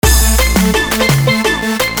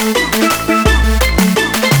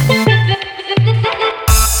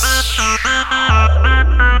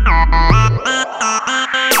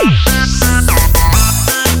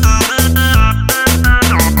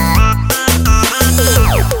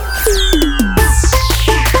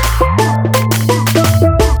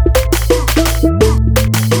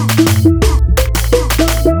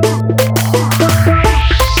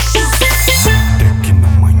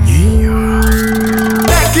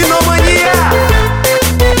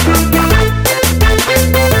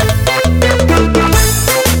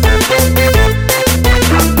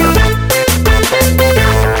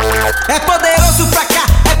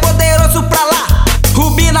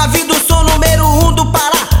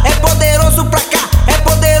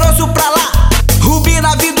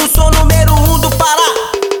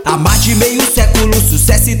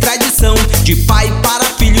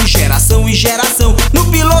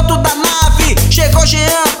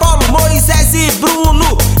Moisés e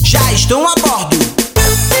Bruno já estão a bordo.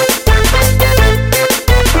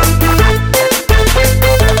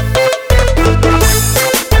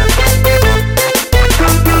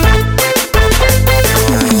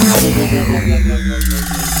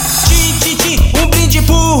 Tchim, tchim, tchim, um brinde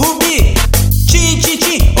pro Rubi. Tchim, tchim,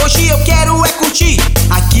 tchim, hoje eu quero é curtir.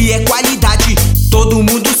 Aqui é qualidade, todo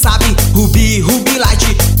mundo sabe. Rubi, Rubi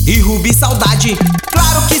Light e Rubi Saudade.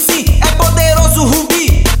 Claro que sim, é poderoso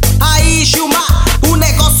Rubi. Aí Gilmar, o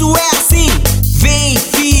negócio é assim. Vem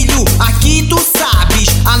filho, aqui tu sabes.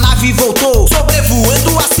 A nave voltou,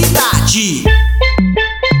 sobrevoando a cidade.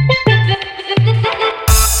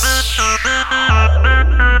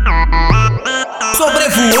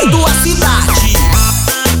 Sobrevoando a cidade.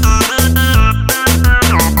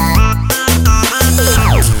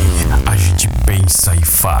 A gente pensa e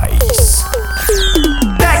faz.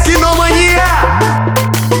 Techno Mania!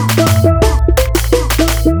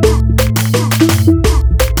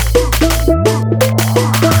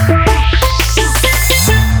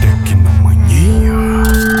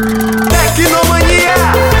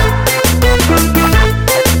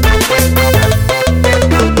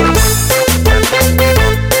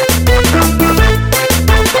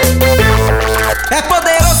 É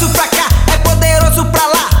poderoso pra cá, é poderoso pra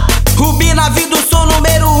lá. Rubi na vida, o som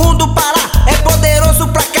número 1 do Pará. É poderoso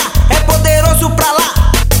pra cá, é poderoso pra lá.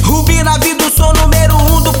 Rubi na vida, o som número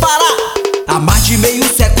 1 do Pará. Há mais de meio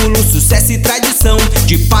século, sucesso e tradição.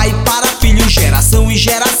 De pai para filho, geração e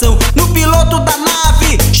geração. No piloto da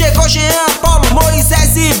nave, chegou Jean, Paulo,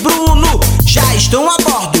 Moisés e Bruno já estão a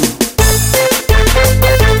bordo.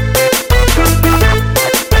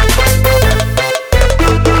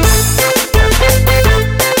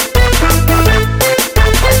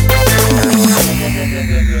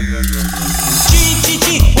 Tchim, tchim,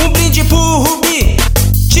 tchim, um brinde pro Rubi.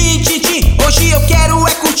 Tchim, tchim, tchim, hoje eu quero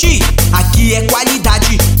é curtir. Aqui é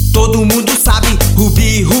qualidade, todo mundo sabe.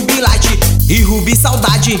 Rubi, Rubi Light e Rubi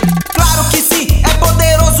Saudade. Claro que sim, é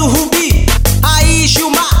poderoso Rubi. Aí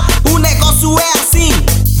Gilmar, o negócio é assim.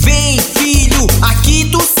 Vem filho, aqui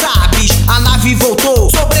tu sabes. A nave voltou,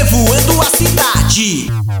 sobrevoando a cidade.